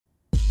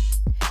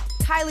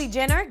Kylie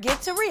Jenner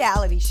gets a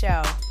reality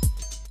show.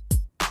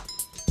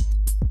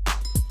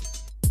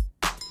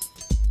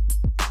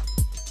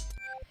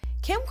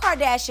 Kim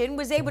Kardashian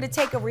was able to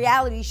take a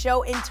reality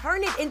show and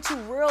turn it into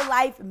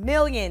real-life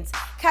millions.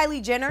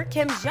 Kylie Jenner,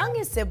 Kim's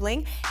youngest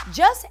sibling,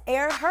 just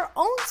aired her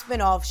own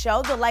spin-off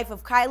show, The Life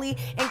of Kylie,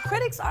 and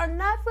critics are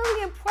not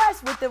really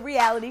impressed with the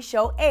reality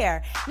show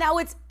air. Now,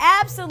 it's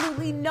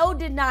absolutely no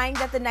denying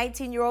that the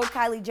 19-year-old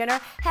Kylie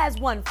Jenner has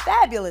one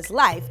fabulous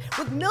life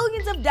with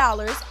millions of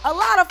dollars, a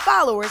lot of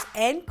followers,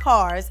 and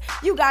cars.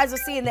 You guys will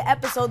see in the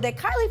episode that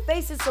Kylie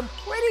faces some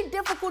pretty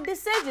difficult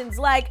decisions,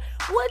 like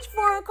which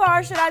foreign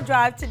car should I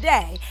drive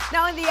today?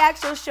 Now, in the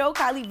actual show,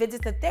 Kylie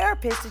visits a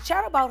therapist to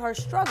chat about her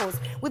struggles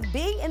with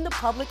being in the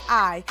public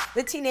eye.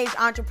 The teenage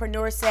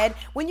entrepreneur said,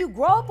 "When you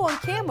grow up on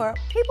camera,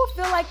 people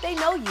feel like they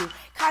know you."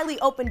 Kylie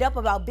opened up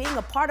about being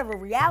a part of a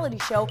reality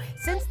show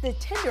since the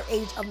tender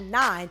age of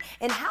 9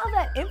 and how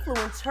that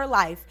influenced her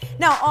life.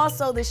 Now,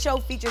 also, the show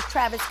features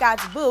Travis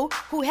Scott's boo,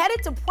 who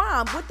headed to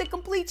prom with a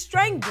complete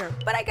stranger.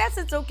 But I guess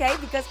it's okay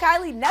because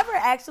Kylie never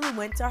actually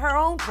went to her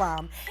own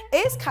prom.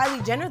 Is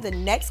Kylie Jenner the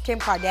next Kim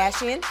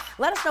Kardashian?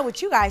 Let us know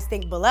what you guys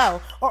think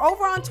below, or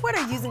over on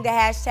Twitter using the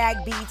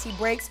hashtag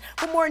BETBreaks.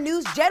 For more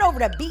news, jet over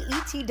to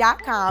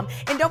BET.com.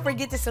 And don't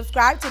forget to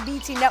subscribe to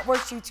BET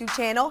Network's YouTube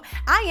channel.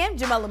 I am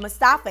Jamila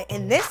Mustafa,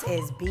 and this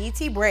is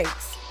BET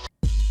Breaks.